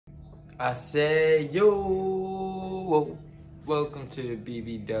I said, yo, welcome to the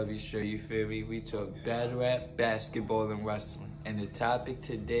BBW show, you feel me? We talk battle rap, basketball, and wrestling. And the topic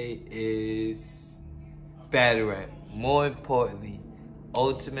today is battle rap. More importantly,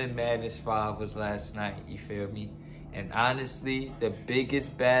 Ultimate Madness 5 was last night, you feel me? And honestly, the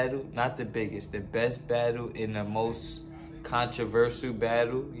biggest battle, not the biggest, the best battle and the most controversial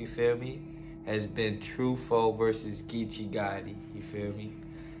battle, you feel me, has been True Foe versus Geechi Gotti, you feel me?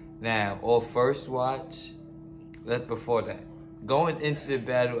 Now, on first watch, before that, going into the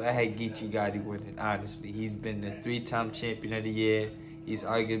battle, I had Geechi Gotti winning, honestly. He's been the 3-time champion of the year. He's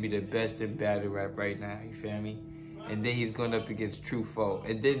arguably the best in battle rap right now, you feel me? And then he's going up against True Foe.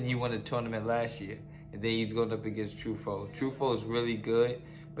 And then he won a tournament last year. And then he's going up against True Foe. True Foe is really good,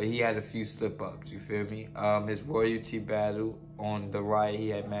 but he had a few slip-ups, you feel me? His royalty battle on the Riot, he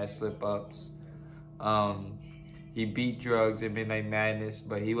had mad slip-ups. He beat Drugs in Midnight Madness,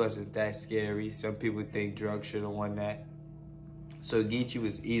 but he wasn't that scary. Some people think Drugs should have won that. So Geechi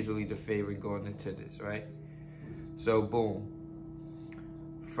was easily the favorite going into this, right? So boom.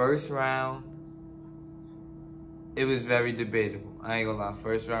 First round, it was very debatable. I ain't gonna lie,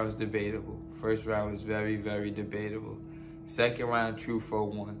 first round was debatable. First round was very, very debatable. Second round, True Foe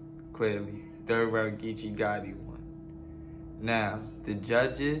won, clearly. Third round, Geechi Gotti won. Now, the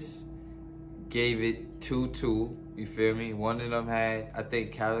judges gave it 2-2, you feel me? One of them had, I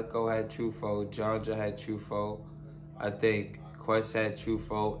think Calico had True Foe, Jonja had True Foe, I think Quest had True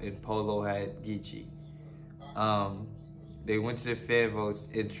Foe, and Polo had Geechi. They went to the fan votes,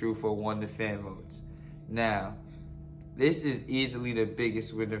 and True Foe won the fan votes. Now, this is easily the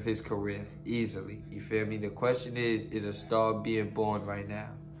biggest win of his career, easily, you feel me? The question is a star being born right now?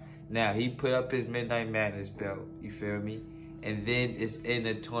 Now, he put up his Midnight Madness belt, you feel me? And then it's in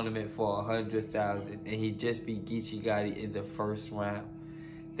a tournament for 100,000, and he just beat Geechi Gotti in the first round.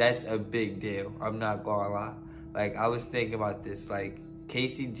 That's a big deal. I'm not gonna lie. Like, I was thinking about this. Like,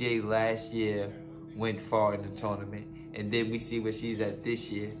 KCJ last year went far in the tournament, and then we see where she's at this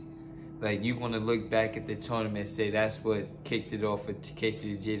year. Like, you're gonna look back at the tournament and say that's what kicked it off for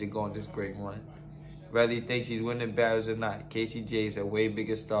KCJ to go on this great run. Whether you think she's winning battles or not, KCJ is a way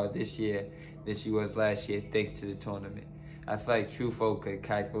bigger star this year than she was last year, thanks to the tournament. I feel like True Foe could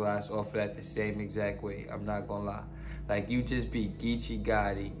capitalize off of that the same exact way. I'm not gonna lie. Like, you just beat Geechi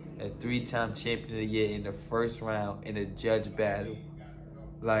Gotti, a 3-time champion of the year, in the first round in a judge battle.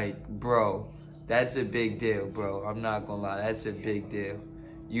 Like, bro, that's a big deal, bro. I'm not gonna lie, that's a big deal.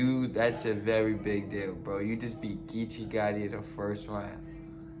 That's a very big deal, bro. You just beat Geechi Gotti in the first round.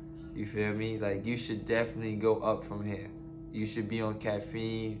 You feel me? Like, you should definitely go up from here. You should be on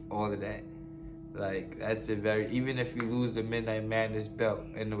caffeine, all of that. Like, that's a very, even if you lose the Midnight Madness belt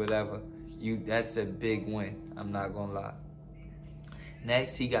and whatever, that's a big win. I'm not gonna lie.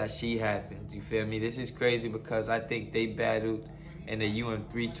 Next, he got She Happens, you feel me? This is crazy because I think they battled in the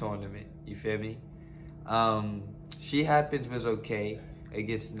UM3 tournament, you feel me? She Happens was okay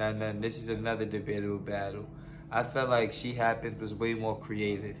against None. This is another debatable battle. I felt like She Happens was way more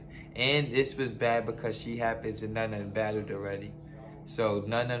creative. And this was bad because She Happens and None battled already. So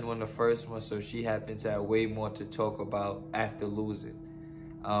None won the first one, so She Happens had way more to talk about after losing.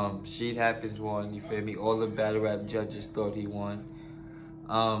 She Happens won, you feel me? All the battle rap judges thought he won.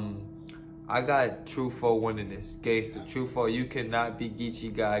 I got True Foe winning this. Gangsta, True Foe, you cannot beat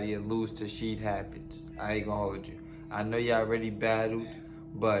Geechi Gotti and lose to She Happens. I ain't gonna hold you. I know you already battled,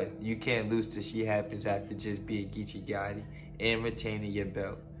 but you can't lose to She Happens after just being Geechi Gotti and retaining your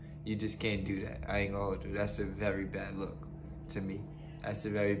belt. You just can't do that. I ain't gonna hold you. That's a very bad look to me. That's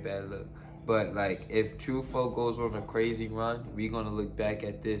a very bad look. But, like, if True Foe goes on a crazy run, we're going to look back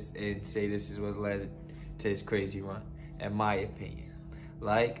at this and say this is what led to his crazy run, in my opinion.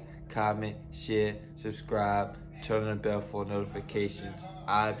 Like, comment, share, subscribe, turn on the bell for notifications.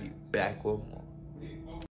 I'll be back with more.